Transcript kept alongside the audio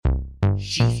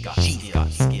She's got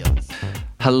skills.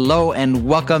 Hello and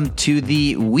welcome to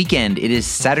the weekend. It is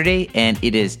Saturday and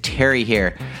it is Terry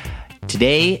here.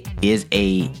 Today is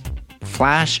a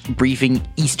flash briefing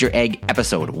Easter egg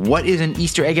episode. What is an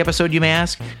Easter egg episode, you may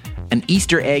ask? An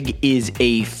Easter egg is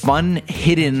a fun,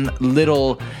 hidden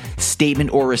little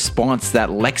statement or response that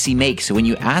Lexi makes when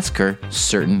you ask her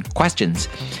certain questions.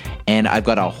 And I've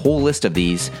got a whole list of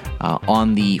these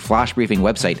on the Flash Briefing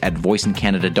website at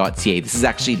voiceincanada.ca. This is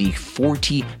actually the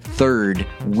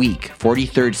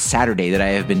 43rd Saturday that I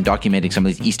have been documenting some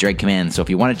of these Easter egg commands. So if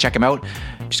you want to check them out,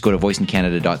 just go to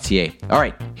voiceincanada.ca. All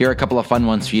right, here are a couple of fun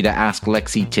ones for you to ask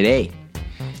Lexi today.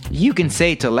 You can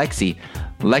say to Lexi,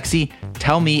 "Lexi,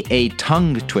 tell me a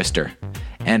tongue twister."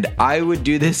 And I would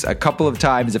do this a couple of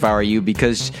times if I were you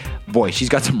because, boy, she's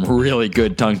got some really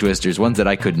good tongue twisters, ones that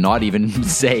I could not even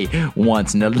say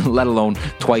once, let alone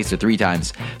twice or three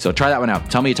times. So try that one out.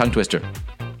 Tell me a tongue twister.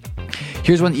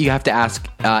 Here's one that you have to ask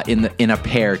in a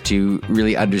pair to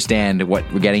really understand what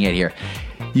we're getting at here.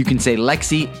 You can say,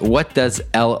 "Lexi, what does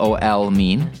LOL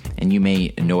mean?" And you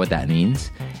may know what that means.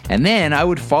 And then I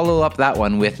would follow up that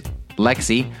one with,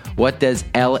 "Lexi, what does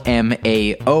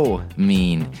LMAO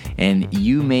mean?" And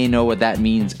you may know what that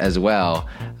means as well.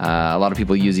 A lot of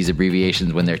people use these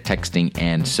abbreviations when they're texting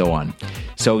and so on.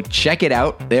 So check it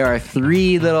out. There are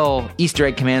 3 little Easter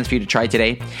egg commands for you to try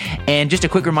today. And just a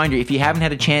quick reminder, if you haven't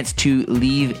had a chance to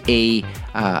leave a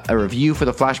review for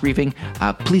the Flash Briefing,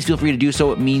 please feel free to do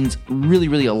so. It means really,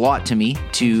 really a lot to me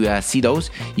to see those.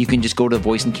 You can just go to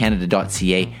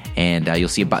voiceincanada.ca and you'll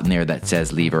see a button there that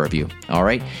says leave a review. All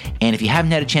right. And if you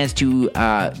haven't had a chance to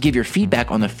give your feedback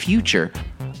on the future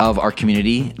of our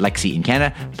community, Lexi in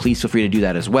Canada, please feel free to do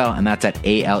that as well. And that's at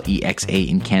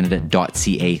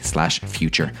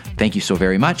alexaincanada.ca/future. Thank you so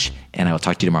very much. And I will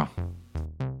talk to you tomorrow.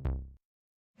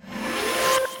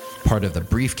 Part of the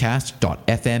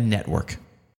Briefcast.fm network.